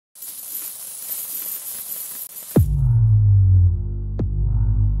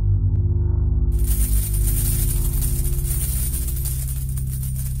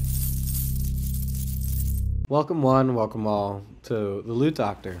Welcome one, welcome all to the Loot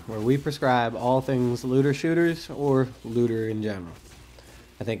Doctor, where we prescribe all things looter shooters or looter in general.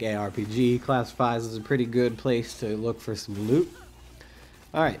 I think ARPG classifies as a pretty good place to look for some loot.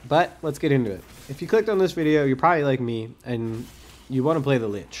 Alright, but let's get into it. If you clicked on this video, you're probably like me and you want to play the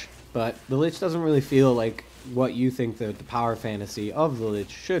Lich, but the Lich doesn't really feel like what you think that the power fantasy of the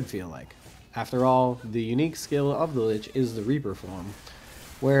Lich should feel like. After all, the unique skill of the Lich is the Reaper form,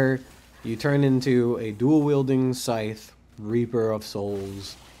 where you turn into a dual-wielding scythe, Reaper of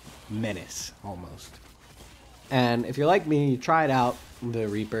Souls menace, almost. And if you're like me, you tried out the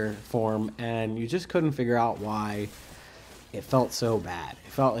Reaper form, and you just couldn't figure out why it felt so bad.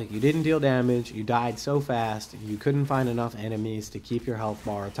 It felt like you didn't deal damage, you died so fast, you couldn't find enough enemies to keep your health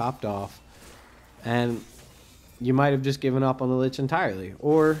bar topped off, and you might have just given up on the Lich entirely.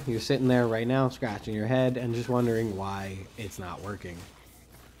 Or you're sitting there right now scratching your head and just wondering why it's not working.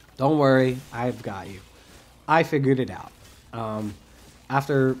 Don't worry, I've got you. I figured it out.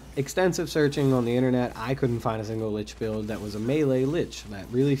 After extensive searching on the internet, I couldn't find a single Lich build that was a melee Lich that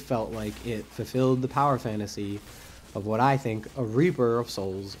really felt like it fulfilled the power fantasy of what I think a Reaper of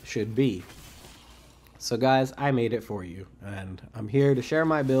Souls should be. So guys, I made it for you, and I'm here to share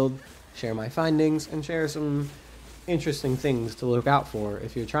my build, share my findings, and share some interesting things to look out for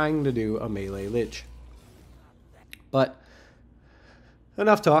if you're trying to do a melee Lich. But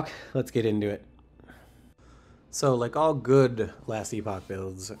enough talk, let's get into it. So like all good Last Epoch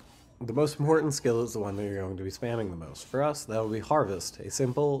builds, the most important skill is the one that you're going to be spamming the most. For us, that will be Harvest, a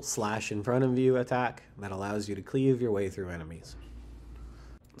simple slash in front of you attack that allows you to cleave your way through enemies.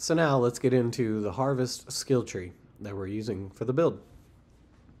 So now let's get into the Harvest skill tree that we're using for the build.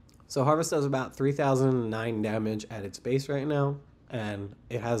 So Harvest does about 3009 damage at its base right now, and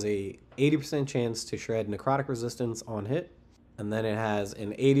it has a 80% chance to shred necrotic resistance on hit. And then it has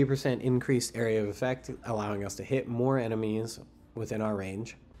an 80% increased area of effect, allowing us to hit more enemies within our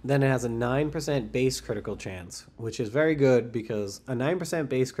range. Then it has a 9% base critical chance, which is very good because a 9%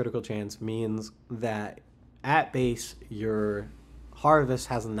 base critical chance means that at base, your Harvest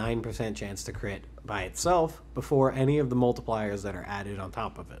has a 9% chance to crit by itself before any of the multipliers that are added on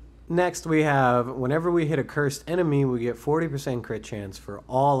top of it. Next we have, whenever we hit a cursed enemy, we get 40% crit chance for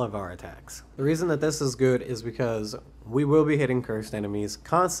all of our attacks. The reason that this is good is because we will be hitting cursed enemies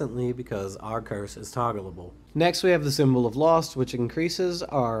constantly because our curse is toggleable. Next we have the Symbol of Lost, which increases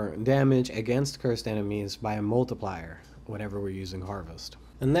our damage against cursed enemies by a multiplier whenever we're using Harvest.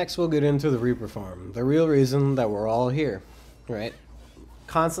 And next we'll get into the Reaper form, the real reason that we're all here, right?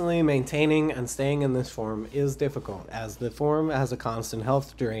 Constantly maintaining and staying in this form is difficult, as the form has a constant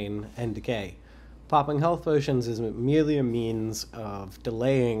health drain and decay. Popping health potions is merely a means of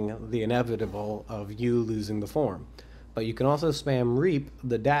delaying the inevitable of you losing the form. But you can also spam Reap,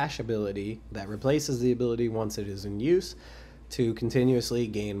 the dash ability that replaces the ability once it is in use, to continuously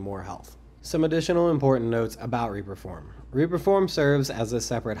gain more health. Some additional important notes about Reaper form. Reaper form serves as a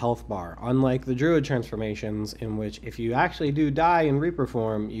separate health bar, unlike the Druid transformations, in which if you actually do die in Reaper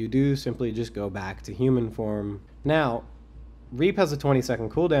form, you do simply just go back to human form. Now, Reap has a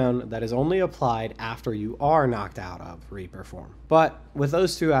 20-second cooldown that is only applied after you are knocked out of Reaper form. But with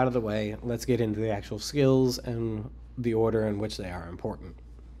those two out of the way, let's get into the actual skills and the order in which they are important.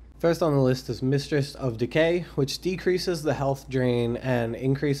 First on the list is Mistress of Decay, which decreases the health drain and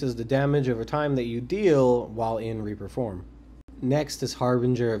increases the damage over time that you deal while in Reaper form. Next is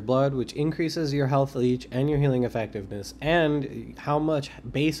Harbinger of Blood, which increases your health leech and your healing effectiveness and how much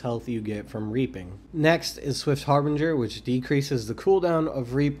base health you get from reaping. Next is Swift Harbinger, which decreases the cooldown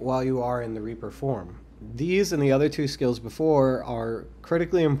of Reap while you are in the Reaper form. These and the other two skills before are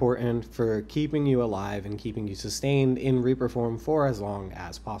critically important for keeping you alive and keeping you sustained in Reaper form for as long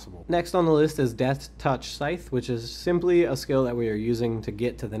as possible. Next on the list is Death Touch Scythe, which is simply a skill that we are using to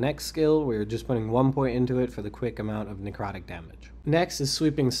get to the next skill. We're just putting 1 point into it for the quick amount of necrotic damage. Next is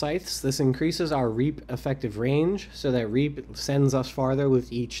Sweeping Scythes. This increases our Reap effective range so that Reap sends us farther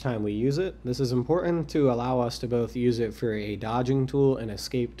with each time we use it. This is important to allow us to both use it for a dodging tool, an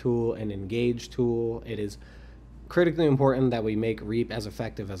escape tool, an engage tool. It is critically important that we make Reap as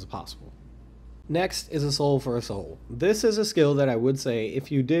effective as possible. Next is a Soul for a Soul. This is a skill that I would say if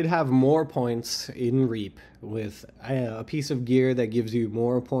you did have more points in Reap with a piece of gear that gives you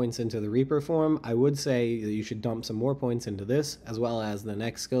more points into the Reaper form, I would say that you should dump some more points into this as well as the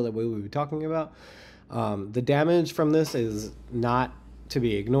next skill that we will be talking about. The damage from this is not to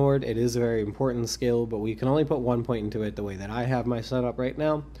be ignored. It is a very important skill, but we can only put 1 point into it the way that I have my setup right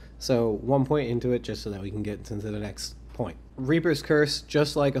now. So 1 point into it just so that we can get into the next point. Reaper's Curse,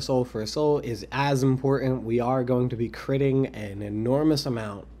 just like a soul for a soul, is as important. We are going to be critting an enormous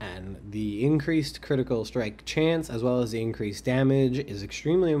amount, and the increased critical strike chance as well as the increased damage is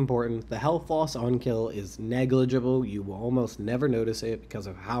extremely important. The health loss on kill is negligible. You will almost never notice it because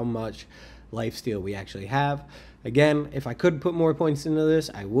of how much lifesteal we actually have. Again, if I could put more points into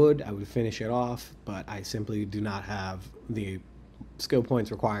this, I would finish it off, but I simply do not have the skill points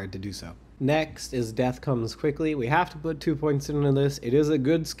required to do so. Next is Death Comes Quickly. We have to put 2 points into this. It is a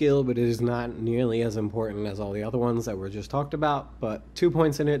good skill, but it is not nearly as important as all the other ones that were just talked about, but 2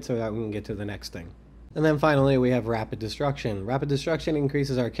 points in it so that we can get to the next thing. And then finally we have Rapid Destruction. Rapid Destruction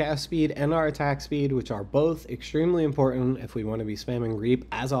increases our cast speed and our attack speed, which are both extremely important if we want to be spamming Reap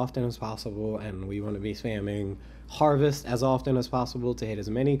as often as possible, and we want to be spamming Harvest as often as possible to hit as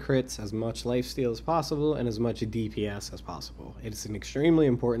many crits, as much lifesteal as possible, and as much DPS as possible. It's an extremely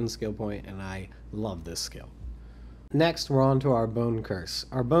important skill point, and I love this skill. Next, we're on to our Bone Curse.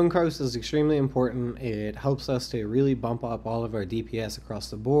 Our Bone Curse is extremely important. It helps us to really bump up all of our DPS across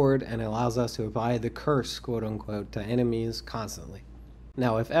the board, and allows us to apply the curse, quote unquote, to enemies constantly.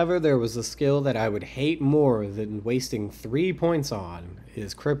 Now, if ever there was a skill that I would hate more than wasting 3 points on,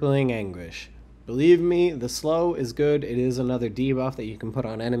 is Crippling Anguish. Believe me, the slow is good. It is another debuff that you can put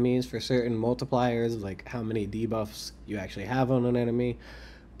on enemies for certain multipliers, like how many debuffs you actually have on an enemy.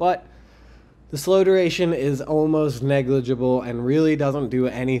 But the slow duration is almost negligible and really doesn't do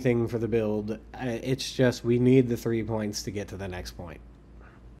anything for the build. It's just we need the 3 points to get to the next point.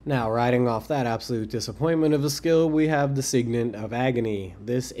 Now, riding off that absolute disappointment of a skill, we have the Signet of Agony.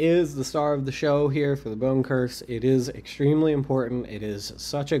 This is the star of the show here for the Bone Curse. It is extremely important. It is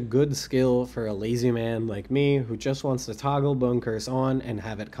such a good skill for a lazy man like me who just wants to toggle Bone Curse on and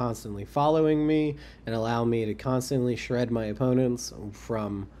have it constantly following me and allow me to constantly shred my opponents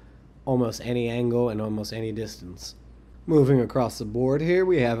from almost any angle and almost any distance. Moving across the board here,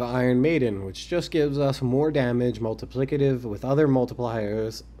 we have Iron Maiden, which just gives us more damage multiplicative with other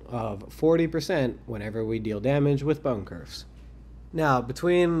multipliers of 40% whenever we deal damage with Bone Curse. Now,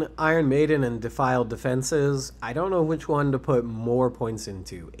 between Iron Maiden and Defiled Defenses, I don't know which one to put more points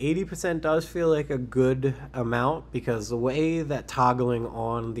into. 80% does feel like a good amount because the way that toggling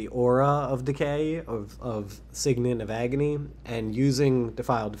on the aura of decay of Signet of Agony and using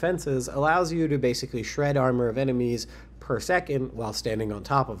Defiled Defenses allows you to basically shred armor of enemies per second while standing on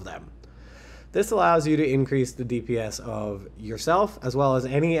top of them. This allows you to increase the DPS of yourself as well as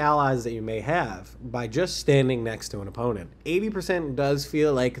any allies that you may have by just standing next to an opponent. 80% does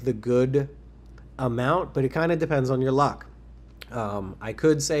feel like the good amount, but it kind of depends on your luck. I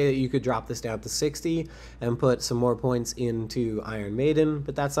could say that you could drop this down to 60 and put some more points into Iron Maiden,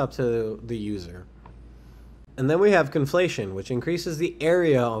 but that's up to the user. And then we have Conflation, which increases the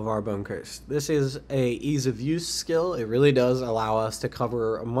area of our Bone Curse. This is a ease of use skill. It really does allow us to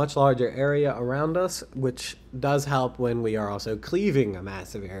cover a much larger area around us, which does help when we are also cleaving a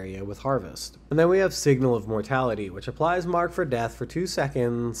massive area with Harvest. And then we have Signal of Mortality, which applies Mark for Death for 2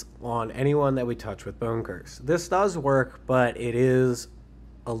 seconds on anyone that we touch with Bone Curse. This does work, but it is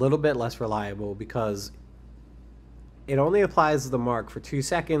a little bit less reliable because it only applies the mark for 2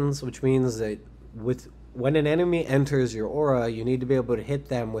 seconds, which means that when an enemy enters your aura, you need to be able to hit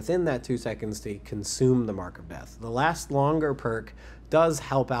them within that 2 seconds to consume the Mark of Death. The Last Longer perk does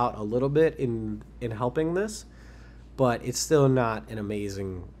help out a little bit in helping this, but it's still not an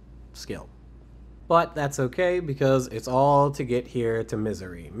amazing skill. But that's okay because it's all to get here to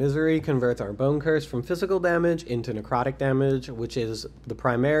Misery. Misery converts our Bone Curse from physical damage into necrotic damage, which is the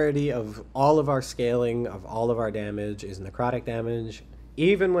primarity of all of our scaling, of all of our damage, is necrotic damage.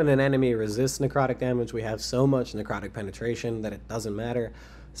 Even when an enemy resists necrotic damage, we have so much necrotic penetration that it doesn't matter.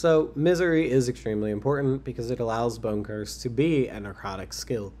 So Misery is extremely important because it allows Bone Curse to be a necrotic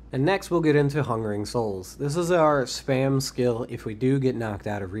skill. And next we'll get into Hungering Souls. This is our spam skill if we do get knocked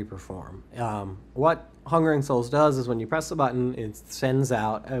out of Reaper form. What Hungering Souls does is when you press the button, it sends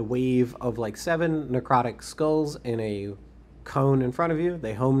out a wave of like 7 necrotic skulls in a cone in front of you.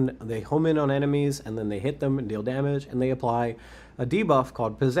 They home in on enemies and then they hit them and deal damage, and they apply a debuff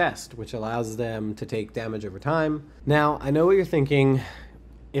called Possessed, which allows them to take damage over time. Now, I know what you're thinking.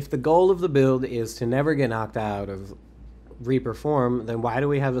 If the goal of the build is to never get knocked out of Reaper form, then why do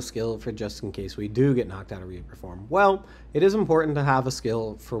we have a skill for just in case we do get knocked out of Reaper form? Well, it is important to have a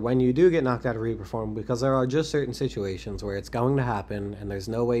skill for when you do get knocked out of Reaper form because there are just certain situations where it's going to happen and there's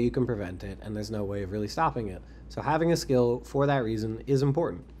no way you can prevent it and there's no way of really stopping it. So having a skill for that reason is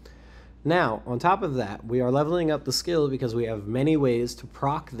important. Now, on top of that, we are leveling up the skill because we have many ways to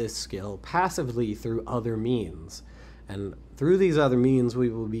proc this skill passively through other means. And through these other means, we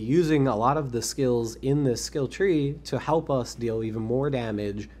will be using a lot of the skills in this skill tree to help us deal even more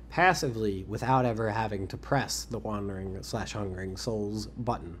damage passively without ever having to press the Wandering/Hungering Souls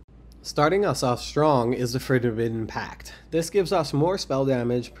button. Starting us off strong is the Forbidden Pact. This gives us more spell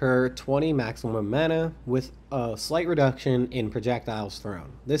damage per 20 maximum mana with a slight reduction in projectiles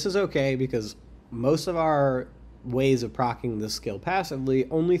thrown. This is okay because most of our ways of proccing this skill passively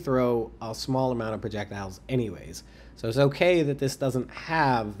only throw a small amount of projectiles anyways. So it's okay that this doesn't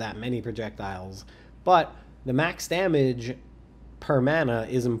have that many projectiles, but the max damage per mana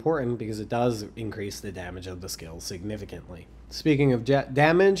is important because it does increase the damage of the skill significantly. Speaking of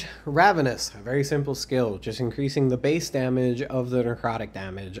damage, Ravenous, a very simple skill, just increasing the base damage of the necrotic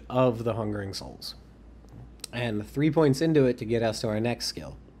damage of the Hungering Souls. And 3 points into it to get us to our next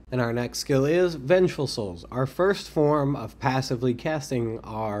skill. And our next skill is Vengeful Souls, our first form of passively casting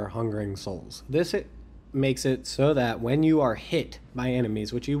our Hungering Souls. This makes it so that when you are hit by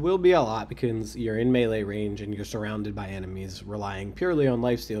enemies, which you will be a lot because you're in melee range and you're surrounded by enemies relying purely on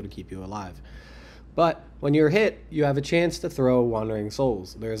lifesteal to keep you alive. But when you're hit, you have a chance to throw Wandering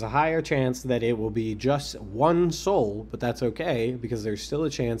Souls. There's a higher chance that it will be just one soul, but that's okay because there's still a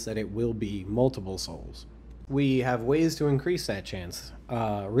chance that it will be multiple souls. We have ways to increase that chance.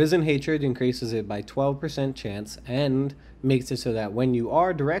 Risen Hatred increases it by 12% chance and makes it so that when you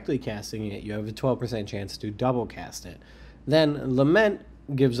are directly casting it, you have a 12% chance to double cast it. Then Lament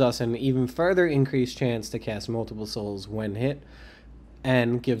gives us an even further increased chance to cast multiple souls when hit,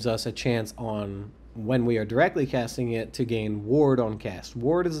 and gives us a chance on when we are directly casting it to gain Ward on cast.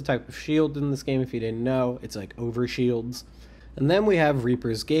 Ward is a type of shield in this game if you didn't know. It's like over shields. And then we have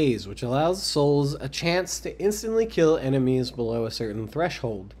Reaper's Gaze, which allows souls a chance to instantly kill enemies below a certain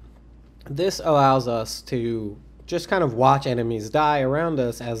threshold. This allows us to just kind of watch enemies die around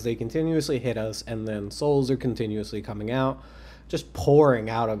us as they continuously hit us, and then souls are continuously coming out, just pouring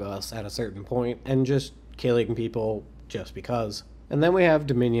out of us at a certain point, and just killing people just because. And then we have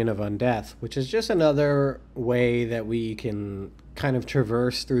Dominion of Undeath, which is just another way that we can kind of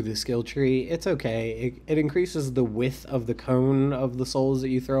traverse through the skill tree. It's okay. It increases the width of the cone of the souls that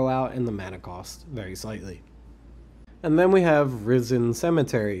you throw out and the mana cost very slightly. And then we have Risen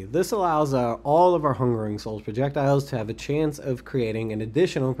Cemetery. This allows all of our Hungering Souls projectiles to have a chance of creating an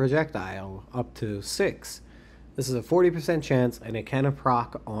additional projectile, up to 6. This is a 40% chance, and it can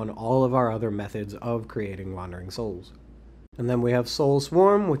proc on all of our other methods of creating Wandering Souls. And then we have Soul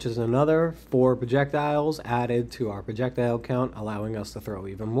Swarm, which is another 4 projectiles added to our projectile count, allowing us to throw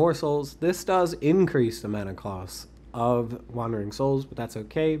even more souls. This does increase the mana cost of Wandering Souls, but that's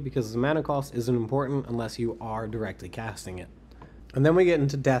okay because the mana cost isn't important unless you are directly casting it. And then we get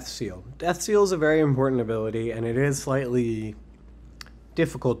into Death Seal. Death Seal is a very important ability, and it is slightly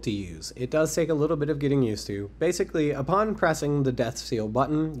difficult to use. It does take a little bit of getting used to. Basically, upon pressing the Death Seal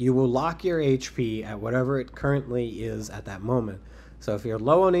button, you will lock your HP at whatever it currently is at that moment. So if you're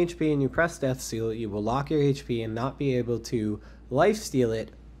low on HP and you press Death Seal, you will lock your HP and not be able to lifesteal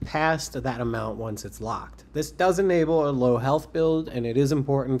it past that amount once it's locked. This does enable a low health build, and it is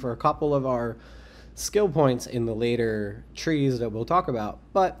important for a couple of our skill points in the later trees that we'll talk about.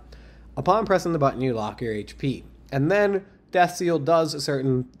 But upon pressing the button, you lock your HP. And then Death Seal does a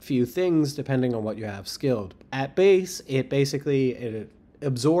certain few things depending on what you have skilled. At base, it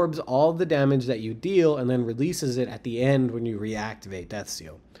absorbs all the damage that you deal and then releases it at the end when you reactivate Death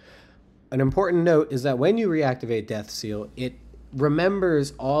Seal. An important note is that when you reactivate Death Seal, it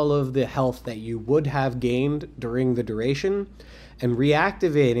remembers all of the health that you would have gained during the duration, and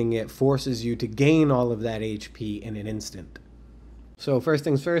reactivating it forces you to gain all of that HP in an instant. So first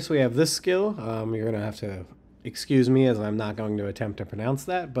things first, we have this skill. You're going to have to excuse me as I'm not going to attempt to pronounce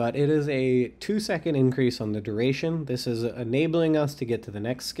that, but it is a 2-second increase on the duration. This is enabling us to get to the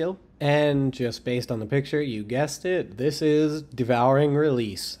next skill. And just based on the picture, you guessed it, this is Devouring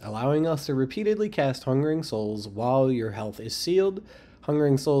Release, allowing us to repeatedly cast Hungering Souls while your health is sealed.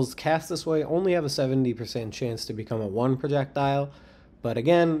 Hungering Souls cast this way only have a 70% chance to become a 1 projectile, but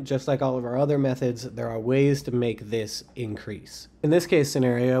again, just like all of our other methods, there are ways to make this increase. In this case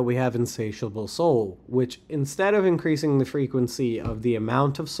scenario, we have Insatiable Soul, which instead of increasing the frequency of the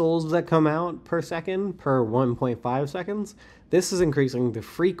amount of souls that come out per second, per 1.5 seconds, this is increasing the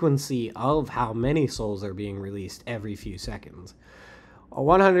frequency of how many souls are being released every few seconds. A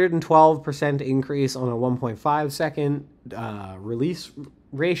 112% increase on a 1.5 second release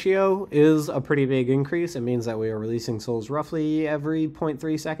ratio is a pretty big increase. It means that we are releasing souls roughly every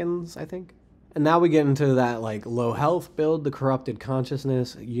 0.3 seconds, I think. And now we get into that like low health build, the Corrupted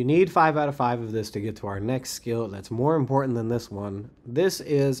Consciousness. You need 5 out of 5 of this to get to our next skill that's more important than this one. This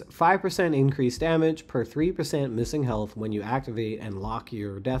is 5% increased damage per 3% missing health when you activate and lock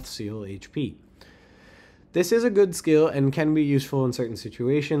your Death Seal HP. This is a good skill and can be useful in certain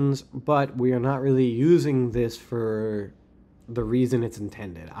situations, but we are not really using this for the reason it's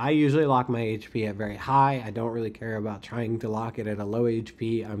intended. I usually lock my HP at very high. I don't really care about trying to lock it at a low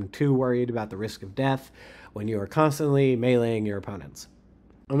HP. I'm too worried about the risk of death when you are constantly meleeing your opponents.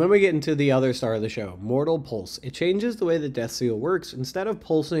 And then we get into the other star of the show, Mortal Pulse. It changes the way the Death Seal works. Instead of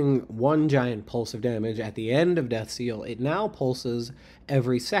pulsing one giant pulse of damage at the end of Death Seal, it now pulses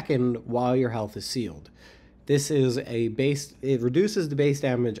every second while your health is sealed. This is it reduces the base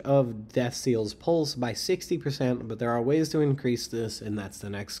damage of Death Seal's pulse by 60%, but there are ways to increase this, and that's the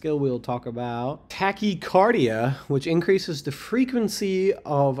next skill we'll talk about. Tachycardia, which increases the frequency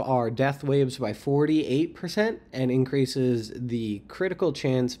of our death waves by 48% and increases the critical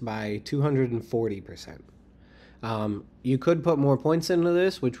chance by 240%. You could put more points into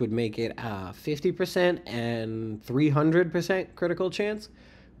this, which would make it 50% and 300% critical chance,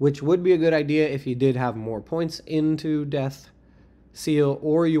 which would be a good idea if you did have more points into Death Seal,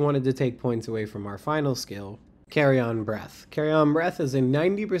 or you wanted to take points away from our final skill, Carry On Breath. Carry On Breath is a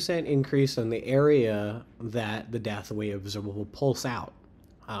 90% increase on the area that the death waves will pulse out.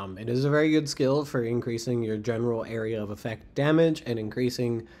 It is a very good skill for increasing your general area of effect damage and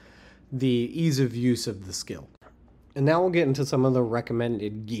increasing the ease of use of the skill. And now we'll get into some of the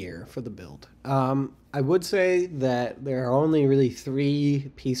recommended gear for the build. I would say that there are only really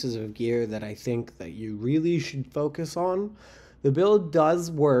 3 pieces of gear that I think that you really should focus on. The build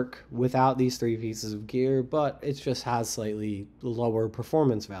does work without these 3 pieces of gear, but it just has slightly lower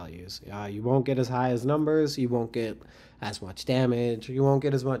performance values. You won't get as high as numbers, you won't get as much damage, you won't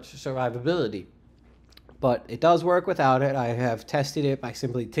get as much survivability. But it does work without it. I have tested it by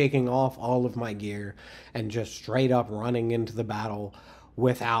simply taking off all of my gear and just straight up running into the battle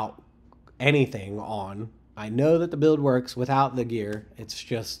without anything on. I know that the build works without the gear. It's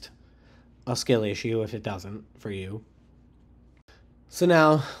just a skill issue if it doesn't for you. So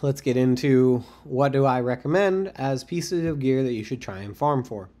now let's get into what do I recommend as pieces of gear that you should try and farm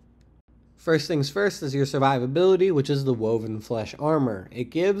for. First things first is your survivability, which is the Woven Flesh Armor. It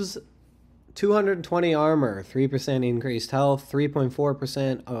gives 220 armor, 3% increased health,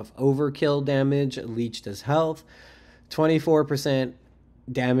 3.4% of overkill damage leached as health, 24%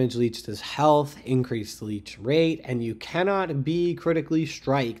 damage leached as health, increased leech rate, and you cannot be critically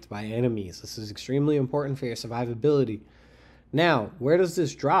striked by enemies. This is extremely important for your survivability. Now, where does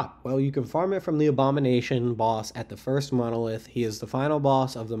this drop? Well, you can farm it from the Abomination boss at the first monolith. He is the final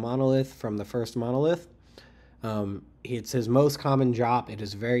boss of the monolith from the first monolith. It's his most common drop. It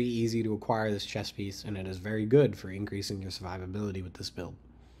is very easy to acquire this chest piece, and it is very good for increasing your survivability with this build.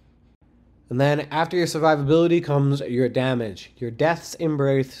 And then after your survivability comes your damage, your Death's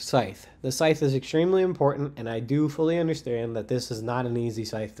Embrace Scythe. The scythe is extremely important, and I do fully understand that this is not an easy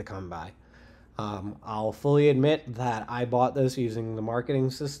scythe to come by. I'll fully admit that I bought this using the marketing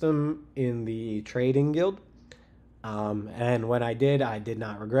system in the trading guild. And when I did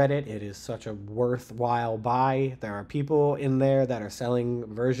not regret it. It is such a worthwhile buy. There are people in there that are selling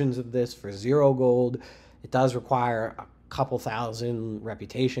versions of this for 0 gold. It does require a couple thousand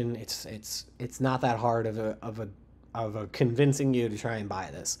reputation. It's not that hard of a convincing you to try and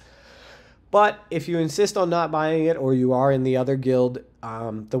buy this. But if you insist on not buying it, or you are in the other guild,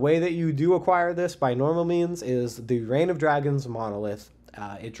 the way that you do acquire this by normal means is the Reign of Dragons monolith.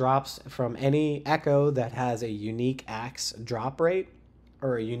 It drops from any echo that has a unique axe drop rate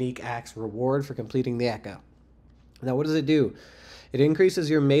or a unique axe reward for completing the echo. Now, what does it do? It increases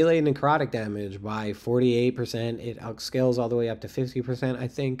your melee necrotic damage by 48%. It upscales all the way up to 50%, I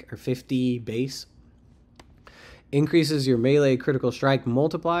think, or 50 base. Increases your melee critical strike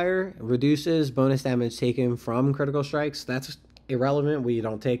multiplier. Reduces bonus damage taken from critical strikes. That's irrelevant. We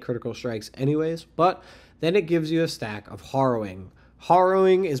don't take critical strikes anyways. But then it gives you a stack of Harrowing.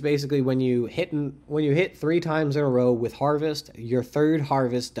 Harrowing is basically when you hit 3 times in a row with Harvest, your third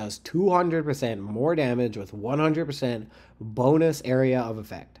Harvest does 200% more damage with 100% bonus area of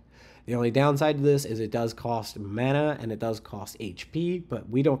effect. The only downside to this is it does cost mana and it does cost HP, but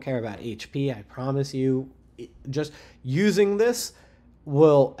we don't care about HP. I promise you, just using this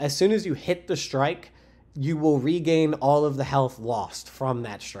will, as soon as you hit the strike, you will regain all of the health lost from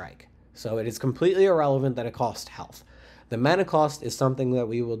that strike. So it is completely irrelevant that it costs health. The mana cost is something that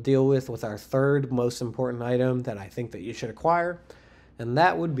we will deal with our third most important item that I think that you should acquire, and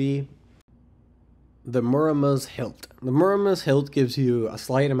that would be the Murama's Hilt. The Murama's Hilt gives you a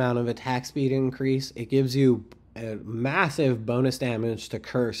slight amount of attack speed increase. It gives you a massive bonus damage to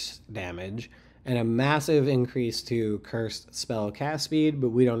curse damage and a massive increase to cursed spell cast speed, but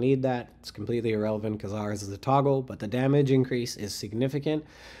we don't need that. It's completely irrelevant because ours is a toggle, but the damage increase is significant.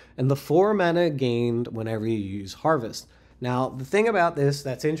 And the 4 mana gained whenever you use Harvest. Now, the thing about this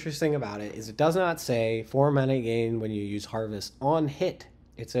that's interesting about it is it does not say 4 mana gain when you use Harvest on hit.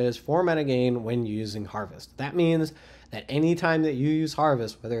 It says 4 mana gain when using Harvest. That means that any time that you use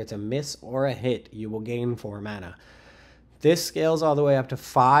Harvest, whether it's a miss or a hit, you will gain 4 mana. This scales all the way up to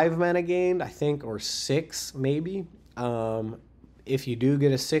 5 mana gained, I think, or 6 maybe. If you do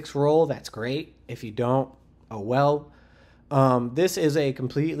get a 6 roll, that's great. If you don't, oh well. This is a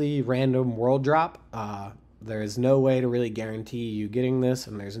completely random world drop. There is no way to really guarantee you getting this,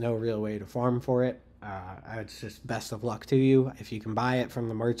 and there's no real way to farm for it. It's just best of luck to you. If you can buy it from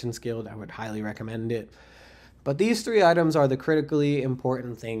the Merchants Guild, I would highly recommend it. But these 3 items are the critically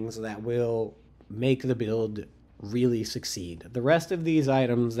important things that will make the build really succeed. The rest of these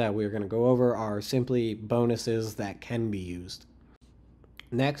items that we're going to go over are simply bonuses that can be used.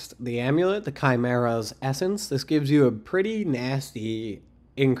 Next, the Amulet, the Chimera's Essence. This gives you a pretty nasty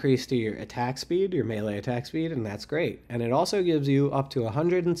increase to your attack speed, your melee attack speed, and that's great. And it also gives you up to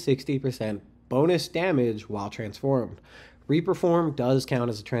 160% bonus damage while transformed. Reaper form does count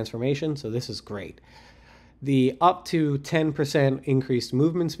as a transformation, so this is great. The up to 10% increased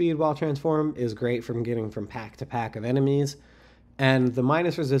movement speed while transformed is great from getting from pack to pack of enemies. And the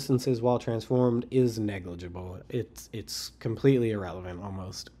minus resistances while transformed is negligible. It's completely irrelevant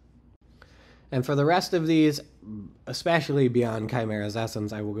almost. And for the rest of these, especially beyond Chimera's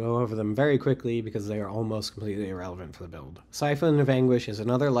Essence, I will go over them very quickly because they are almost completely irrelevant for the build. Siphon of Anguish is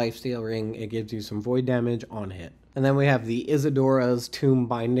another lifesteal ring. It gives you some void damage on hit. And then we have the Isidora's Tomb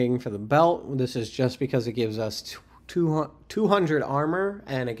Binding for the belt. This is just because it gives us 200 armor,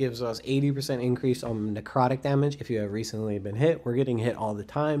 and it gives us 80% increase on necrotic damage if you have recently been hit. We're getting hit all the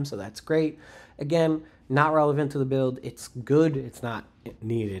time, so that's great. Again, not relevant to the build. It's good. It's not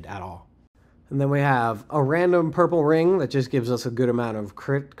needed at all. And then we have a random purple ring that just gives us a good amount of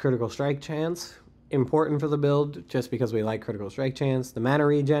critical strike chance. Important for the build just because we like critical strike chance. The mana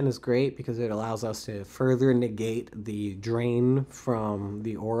regen is great because it allows us to further negate the drain from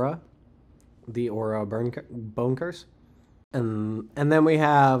the aura bone curse. And then we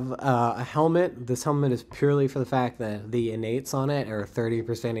have a helmet. This helmet is purely for the fact that the innates on it are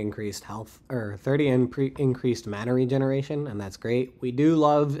 30% increased health, or 30 increased mana regeneration, and that's great. We do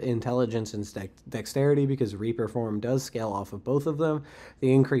love intelligence and dexterity because Reaper form does scale off of both of them.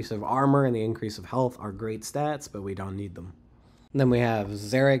 The increase of armor and the increase of health are great stats, but we don't need them. And then we have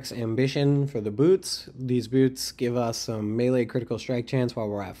Zarek's Ambition for the boots. These boots give us some melee critical strike chance while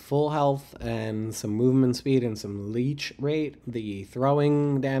we're at full health, and some movement speed and some leech rate. The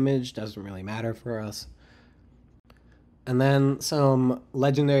throwing damage doesn't really matter for us. And then some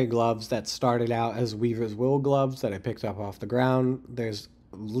legendary gloves that started out as Weaver's Will gloves that I picked up off the ground. There's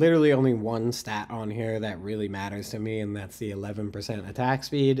literally only one stat on here that really matters to me, and that's the 11% attack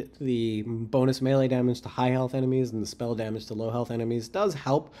speed. The bonus melee damage to high health enemies and the spell damage to low health enemies does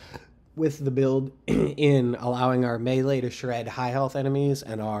help with the build in allowing our melee to shred high health enemies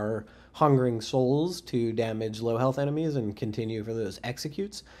and our hungering souls to damage low health enemies and continue for those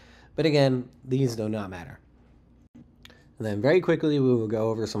executes. But again, these do not matter. And then very quickly we will go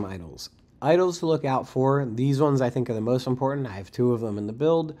over some idols. Idols to look out for. These ones I think are the most important. I have 2 of them in the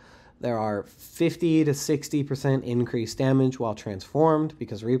build. There are 50 to 60% increased damage while transformed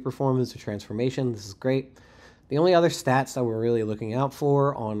because Reaper form is a transformation. This is great. The only other stats that we're really looking out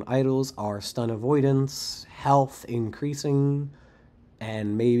for on idols are stun avoidance, health increasing,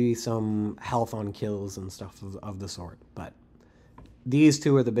 and maybe some health on kills and stuff of the sort. But these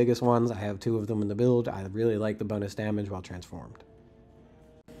 2 are the biggest ones. I have 2 of them in the build. I really like the bonus damage while transformed.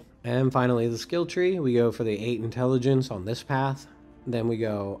 And finally, the skill tree. We go for the 8 intelligence on this path. Then we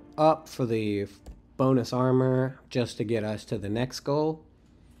go up for the bonus armor just to get us to the next goal,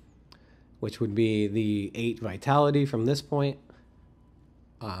 which would be the 8 vitality from this point.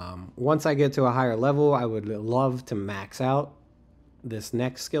 Once I get to a higher level, I would love to max out this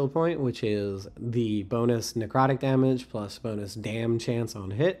next skill point, which is the bonus necrotic damage plus bonus dam chance on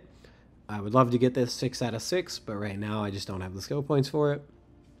hit. I would love to get this 6 out of 6, but right now I just don't have the skill points for it.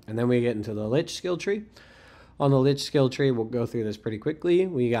 And then we get into the Lich skill tree. On the Lich skill tree, we'll go through this pretty quickly.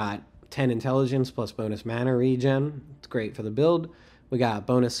 We got 10 intelligence plus bonus mana regen. It's great for the build. We got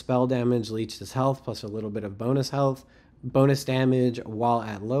bonus spell damage, leech his health, plus a little bit of bonus health. Bonus damage while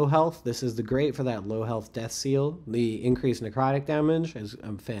at low health. This is the great for that low health death seal. The increased necrotic damage is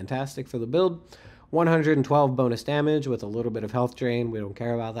fantastic for the build. 112 bonus damage with a little bit of health drain. We don't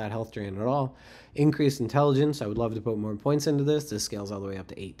care about that health drain at all. Increased intelligence. I would love to put more points into this. This scales all the way up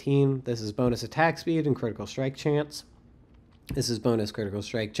to 18. This is bonus attack speed and critical strike chance. This is bonus critical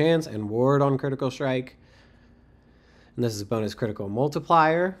strike chance and ward on critical strike. And this is bonus critical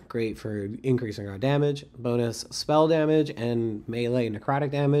multiplier, great for increasing our damage. Bonus spell damage and melee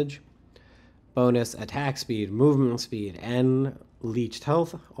necrotic damage. Bonus attack speed, movement speed, and leeched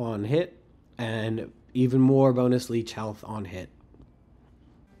health on hit. And even more bonus leech health on hit.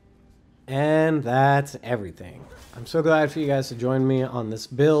 And that's everything. I'm so glad for you guys to join me on this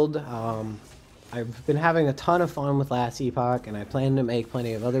build. I've been having a ton of fun with Last Epoch, and I plan to make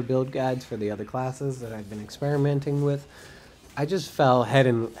plenty of other build guides for the other classes that I've been experimenting with. I just fell head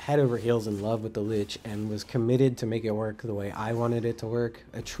over heels in love with the Lich and was committed to make it work the way I wanted it to work.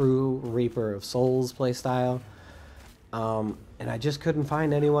 A true Reaper of Souls playstyle. And I just couldn't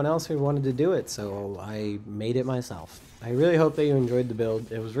find anyone else who wanted to do it, so I made it myself. I really hope that you enjoyed the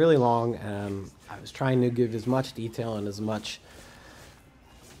build. It was really long, and I was trying to give as much detail and as much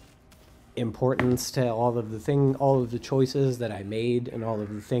importance to all of the choices that I made and all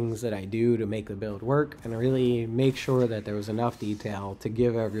of the things that I do to make the build work, and really make sure that there was enough detail to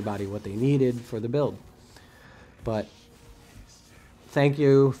give everybody what they needed for the build. But thank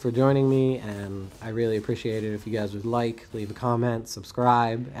you for joining me, and I really appreciate it if you guys would leave a comment,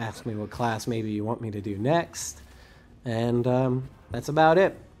 subscribe, ask me what class maybe you want me to do next, and that's about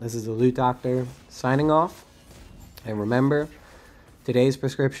it. This is the Loot Doctor signing off, and remember, today's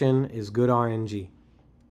prescription is good RNG.